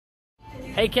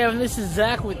Hey Kevin, this is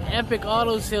Zach with Epic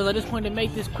Auto Sales. I just wanted to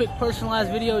make this quick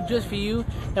personalized video just for you.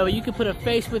 That way you can put a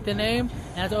face with the name,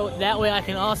 and so that way I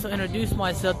can also introduce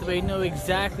myself, the way you know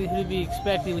exactly who to be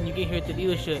expecting when you get here at the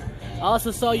dealership. I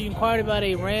also saw you inquired about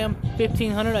a Ram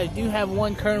 1500. I do have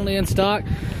one currently in stock.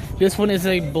 This one is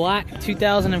a black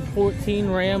 2014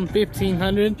 Ram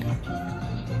 1500.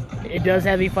 It does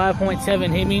have a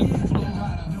 5.7 Hemi.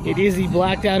 It is the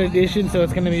blacked out edition, so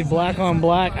it's going to be black on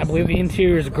black. I believe the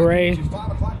interior is gray. You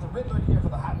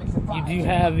do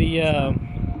have the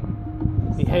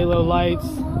halo lights.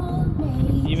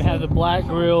 You even have the black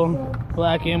grille,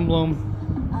 black emblem.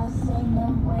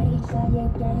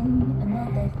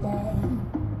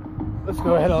 Let's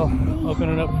go ahead, I'll open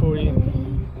it up for you.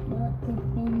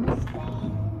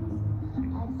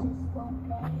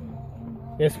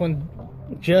 This one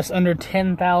just under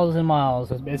 10,000 miles.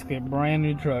 So it's basically a brand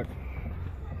new truck.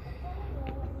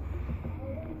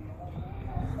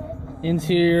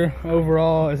 Interior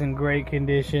overall is in great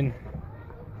condition.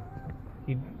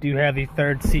 You do have the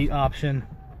third seat option.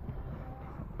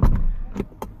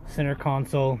 Center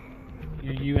console,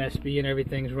 your USB and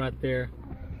everything's right there.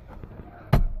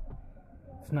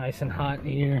 It's nice and hot in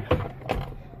here.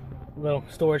 Little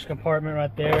storage compartment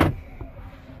right there.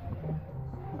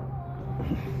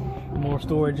 More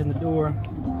storage in the door.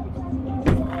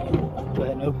 Go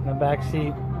ahead and open the back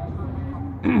seat.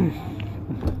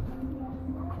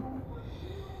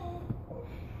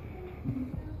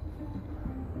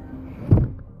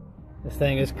 This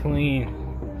thing is clean.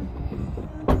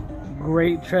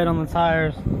 Great tread on the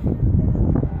tires.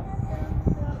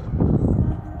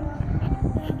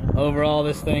 Overall,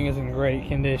 this thing is in great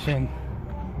condition.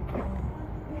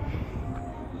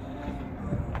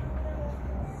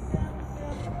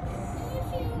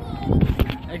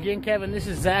 Again, Kevin, this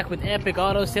is Zach with Epic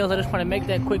Auto Sales. I just want to make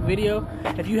that quick video.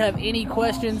 If you have any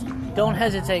questions, don't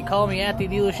hesitate. Call me at the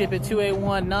dealership at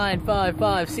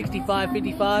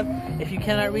 281-955-6555. If you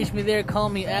cannot reach me there, call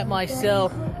me at my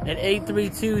cell at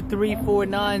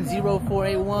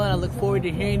 832-349-0481. I look forward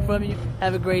to hearing from you.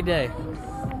 Have a great day.